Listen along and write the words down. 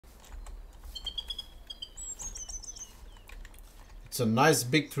a nice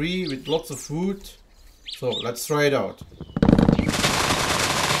big tree with lots of food. So let's try it out.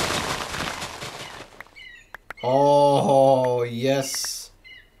 Oh yes,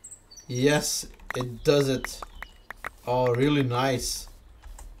 yes, it does it. Oh, really nice.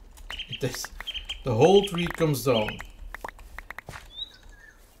 It is. The whole tree comes down.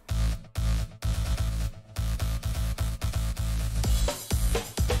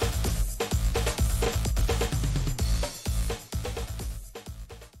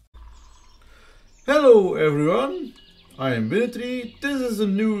 Hello everyone, I am Winnetrie. This is a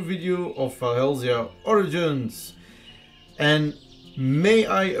new video of Valhelsia Origins. And may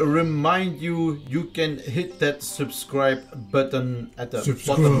I remind you, you can hit that subscribe button at the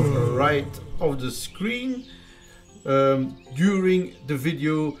bottom right of the screen. During the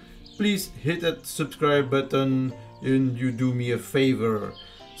video, please hit that subscribe button and you do me a favor.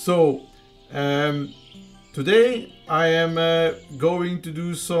 So, today I am going to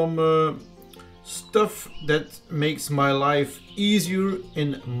do some stuff that makes my life easier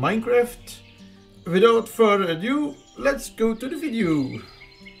in Minecraft. Without further ado, let's go to the video.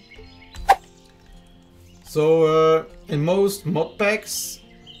 So in most mod packs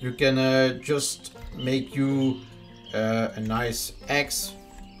you can just make you a nice axe,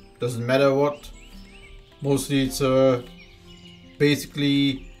 doesn't matter what. Mostly it's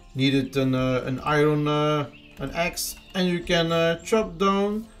basically needed an iron an axe, and you can chop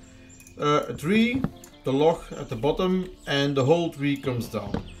down a tree, the log at the bottom, and the whole tree comes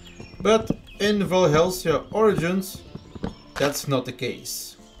down. But in Valhelsia Origins that's not the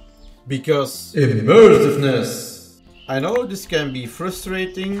case, because immersiveness. I know this can be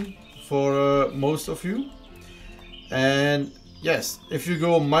frustrating for most of you, and yes, if you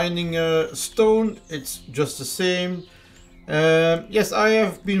go mining stone, it's just the same. Yes, I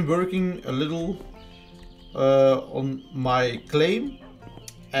have been working a little on my claim.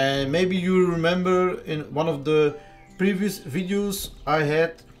 And maybe you remember in one of the previous videos I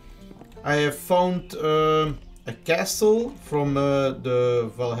have found a castle from the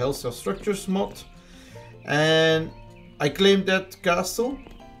Valhelsia Structures mod, and I claimed that castle,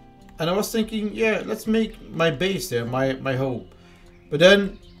 and I was thinking, yeah, let's make my base there, my home. But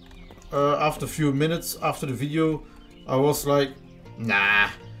then after a few minutes after the video, I was like, nah,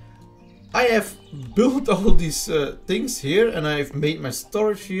 I have built all these things here and I've made my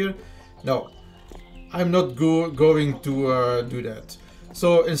storage here. No, I'm not going to do that.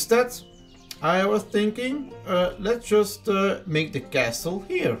 So instead, I was thinking, let's just make the castle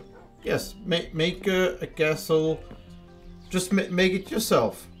here. Yes, make a castle, just make it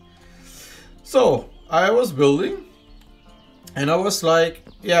yourself. So I was building and I was like,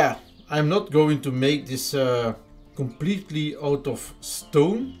 yeah, I'm not going to make this completely out of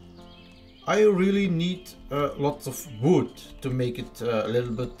stone. I really need lots of wood to make it a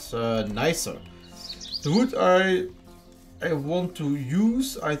little bit nicer. The wood I want to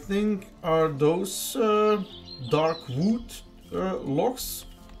use, I think, are those dark wood logs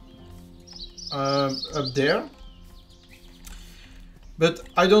up there. But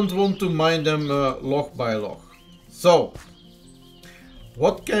I don't want to mine them log by log. So,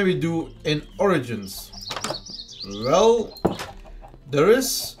 what can we do in Origins? Well, there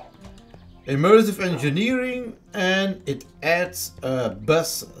is immersive engineering, and it adds a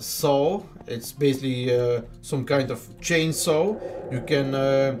Buzzsaw. It's basically some kind of chainsaw. You can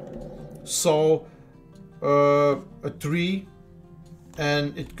saw a tree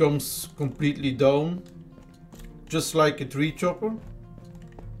and it comes completely down, just like a tree chopper.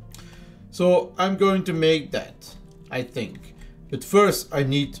 So I'm going to make that, I think. But first I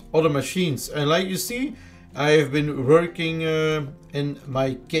need other machines, and like you see, I have been working in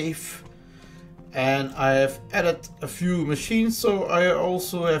my cave. And I have added a few machines, so I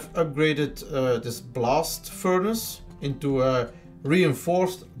also have upgraded this blast furnace into a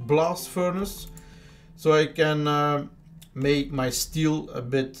reinforced blast furnace, so I can make my steel a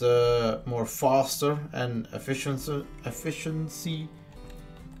bit more faster and efficiency.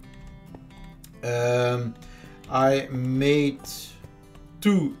 I made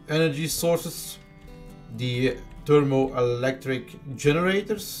 2 energy sources, the thermoelectric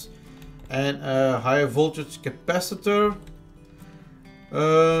generators, and a high voltage capacitor,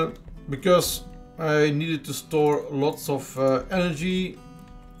 because I needed to store lots of energy,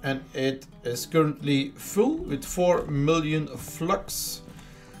 and it is currently full with 4 million flux.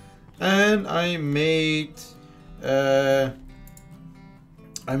 And I made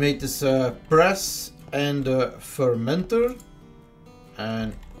this press and a fermenter,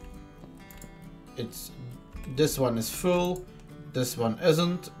 and this one is full, this one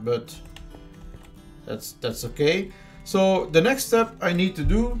isn't, but that's okay. So the next step I need to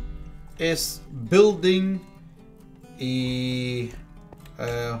do is building a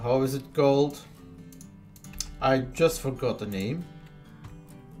how is it called? I just forgot the name.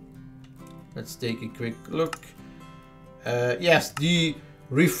 Let's take a quick look. Yes, the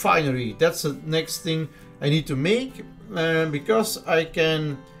refinery. That's the next thing I need to make, because I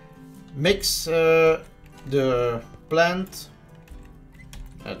can mix the plant.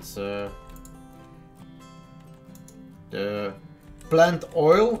 That's the plant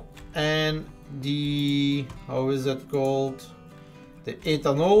oil and the, how is that called? The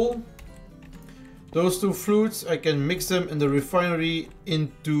ethanol. Those two fluids, I can mix them in the refinery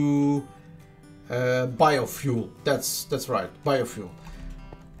into biofuel. That's right, biofuel.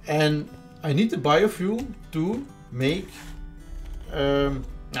 And I need the biofuel to make.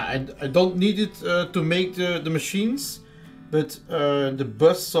 I don't need it to make the machines, but the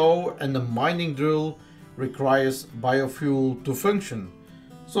Buzzsaw and the mining drill requires biofuel to function.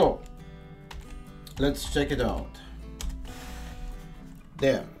 So let's check it out.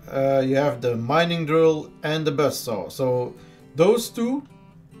 There, you have the mining drill and the Buzzsaw. So those two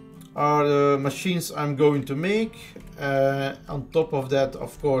are the machines I'm going to make. On top of that,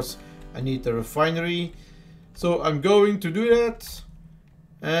 of course, I need the refinery. So I'm going to do that,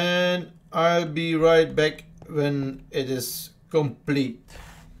 and I'll be right back when it is complete.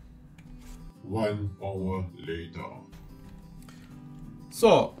 1 hour later.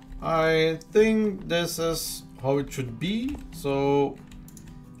 So I think this is how it should be. So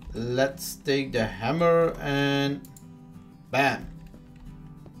let's take the hammer and bam,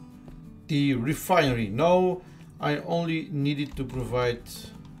 the refinery. Now I only needed to provide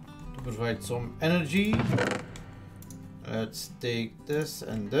some energy. Let's take this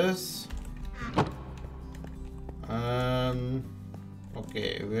and this.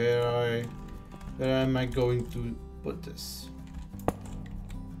 Okay, where am I going to put this?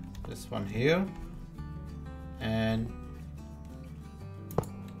 This one here and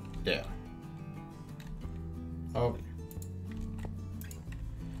there. Okay.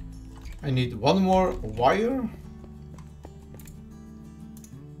 I need one more wire.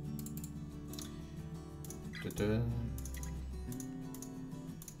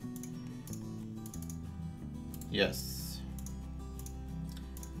 Yes.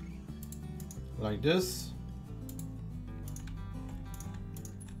 Like this.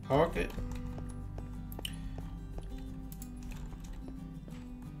 Okay.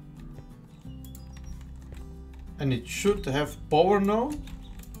 And it should have power now.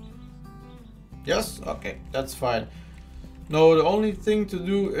 Yes, okay, that's fine. Now the only thing to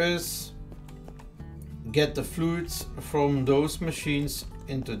do is get the fluids from those machines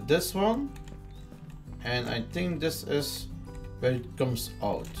into this one. And I think this is where it comes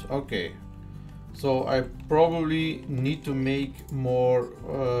out. Okay. So I probably need to make more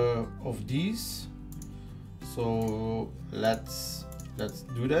of these. So let's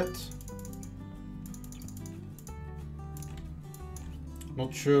do that.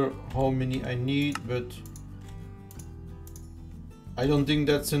 Not sure how many I need, but I don't think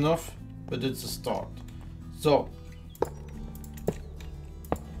that's enough, but it's a start. So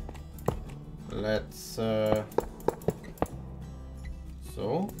let's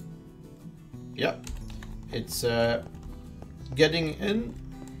so yeah, it's getting in.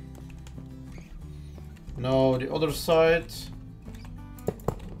 Now the other side,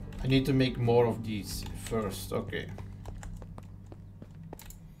 I need to make more of these first. Okay,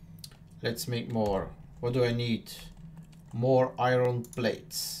 let's make more. What do I need? More iron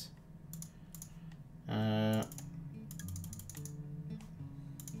plates.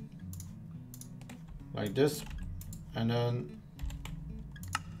 Like this, and then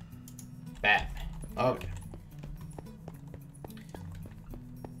bam. Okay.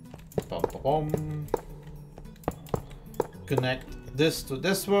 Bum, bum, bum. Connect this to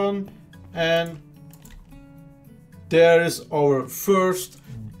this one, and there is our first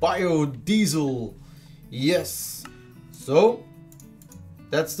biodiesel. Yes. So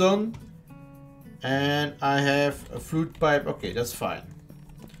that's done, and I have a fluid pipe. Okay, that's fine.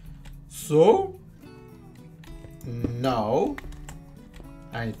 So now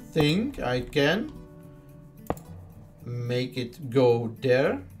I think I can make it go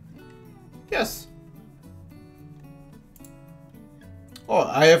there. Yes. Oh,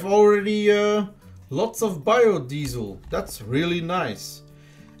 I have already lots of biodiesel. That's really nice.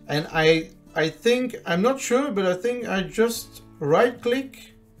 And I think, I'm not sure, but I think I just right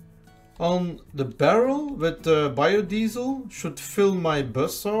click on the barrel with biodiesel. Should fill my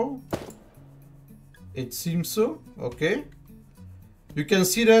Buzzsaw. It seems so. Okay. You can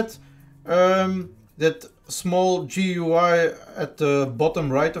see that the that small GUI at the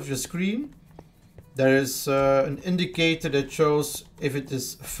bottom right of your screen, there is an indicator that shows if it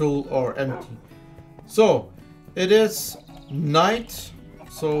is full or empty. So it is night,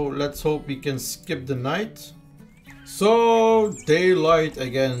 so let's hope we can skip the night. So daylight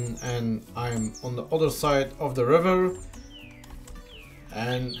again, and I'm on the other side of the river,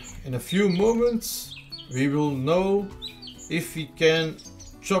 and in a few moments we will know if we can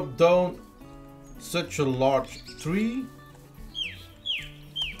chop down such a large tree.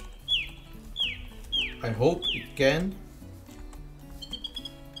 I hope it can.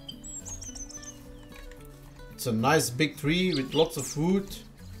 It's a nice big tree with lots of wood,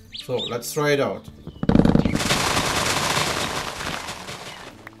 so let's try it out.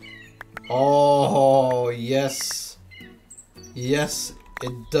 Oh yes, yes,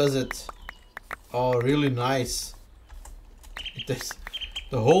 it does it. Oh, really nice. It is.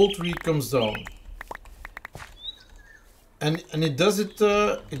 The whole tree comes down, and it does it.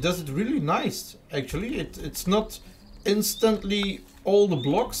 It does it really nice. Actually, it's not instantly all the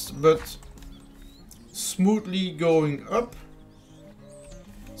blocks, but smoothly going up.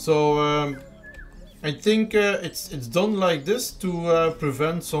 So I think it's done like this to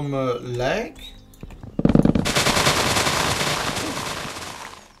prevent some lag.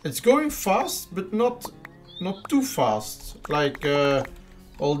 It's going fast, but not too fast, like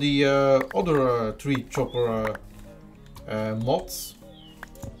all the other tree chopper mods.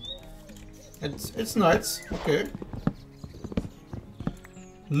 It's nice. Okay.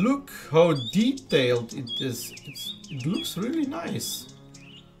 Look how detailed it is. It looks really nice.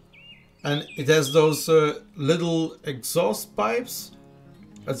 And it has those little exhaust pipes.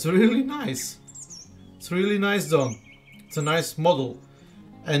 That's really nice. It's really nice done. It's a nice model.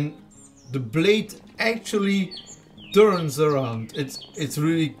 And the blade actually turns around. It's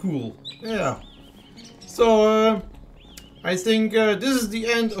really cool. Yeah. So I think this is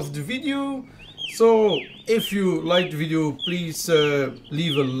the end of the video. So if you liked the video, please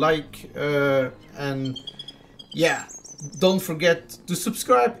leave a like and yeah, don't forget to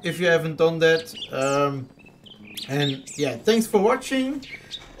subscribe if you haven't done that. And yeah, thanks for watching,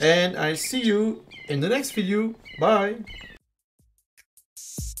 and I see you in the next video. Bye.